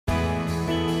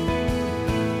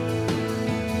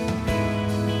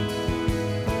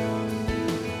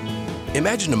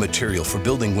Imagine a material for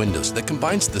building windows that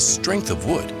combines the strength of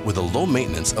wood with the low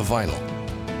maintenance of vinyl.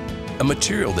 A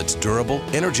material that's durable,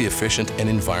 energy efficient, and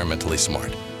environmentally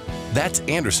smart. That's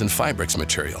Andersen Fibrex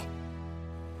material.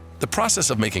 The process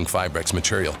of making Fibrex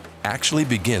material actually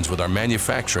begins with our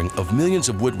manufacturing of millions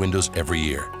of wood windows every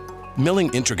year.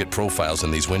 Milling intricate profiles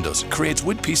in these windows creates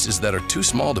wood pieces that are too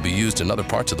small to be used in other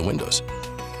parts of the windows.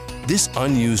 This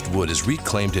unused wood is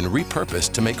reclaimed and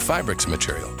repurposed to make Fibrex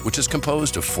material, which is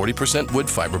composed of 40% wood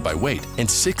fiber by weight and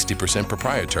 60%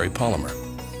 proprietary polymer.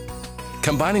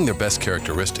 Combining their best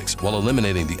characteristics while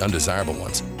eliminating the undesirable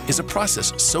ones is a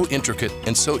process so intricate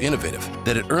and so innovative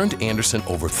that it earned Andersen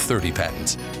over 30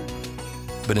 patents.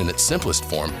 But in its simplest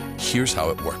form, here's how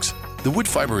it works. The wood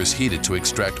fiber is heated to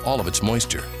extract all of its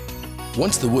moisture.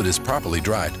 Once the wood is properly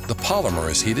dried, the polymer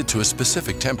is heated to a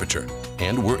specific temperature,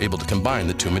 and we're able to combine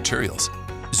the two materials.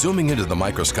 Zooming into the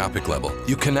microscopic level,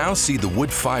 you can now see the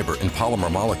wood fiber and polymer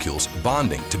molecules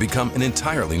bonding to become an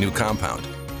entirely new compound.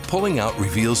 Pulling out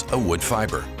reveals a wood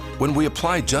fiber. When we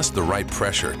apply just the right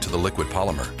pressure to the liquid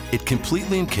polymer, it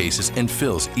completely encases and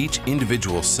fills each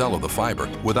individual cell of the fiber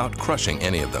without crushing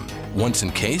any of them. Once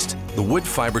encased, the wood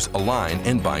fibers align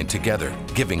and bind together,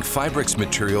 giving Fibrex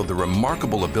material the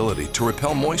remarkable ability to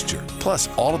repel moisture, plus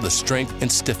all of the strength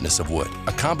and stiffness of wood,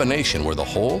 a combination where the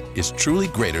whole is truly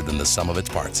greater than the sum of its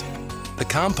parts. The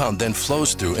compound then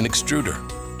flows through an extruder,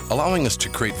 allowing us to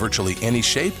create virtually any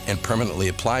shape and permanently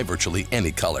apply virtually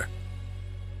any color.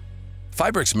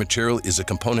 Fibrex material is a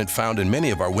component found in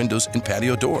many of our windows and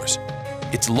patio doors.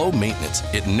 It's low maintenance,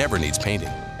 it never needs painting,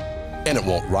 and it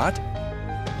won't rot,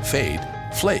 fade,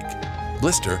 flake,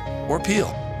 blister, or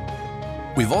peel.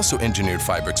 We've also engineered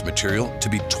Fibrex material to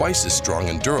be twice as strong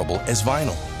and durable as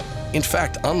vinyl. In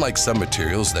fact, unlike some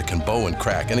materials that can bow and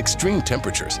crack in extreme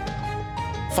temperatures,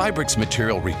 Fibrex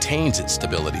material retains its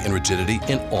stability and rigidity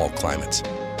in all climates.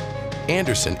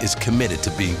 Andersen is committed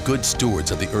to being good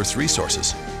stewards of the Earth's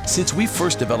resources. Since we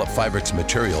first developed Fibrex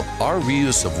material, our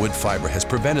reuse of wood fiber has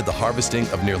prevented the harvesting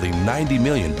of nearly 90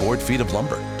 million board feet of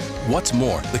lumber. What's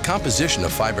more, the composition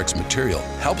of Fibrex material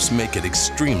helps make it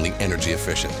extremely energy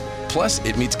efficient. Plus,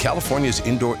 it meets California's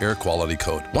Indoor Air Quality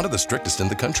Code, one of the strictest in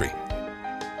the country.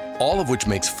 All of which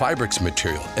makes Fibrex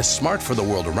material as smart for the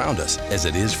world around us as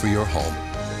it is for your home.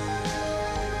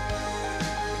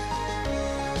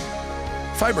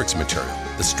 Fibrex material,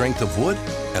 the strength of wood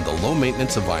and the low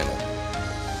maintenance of vinyl.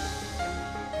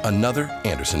 Another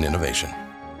Andersen innovation.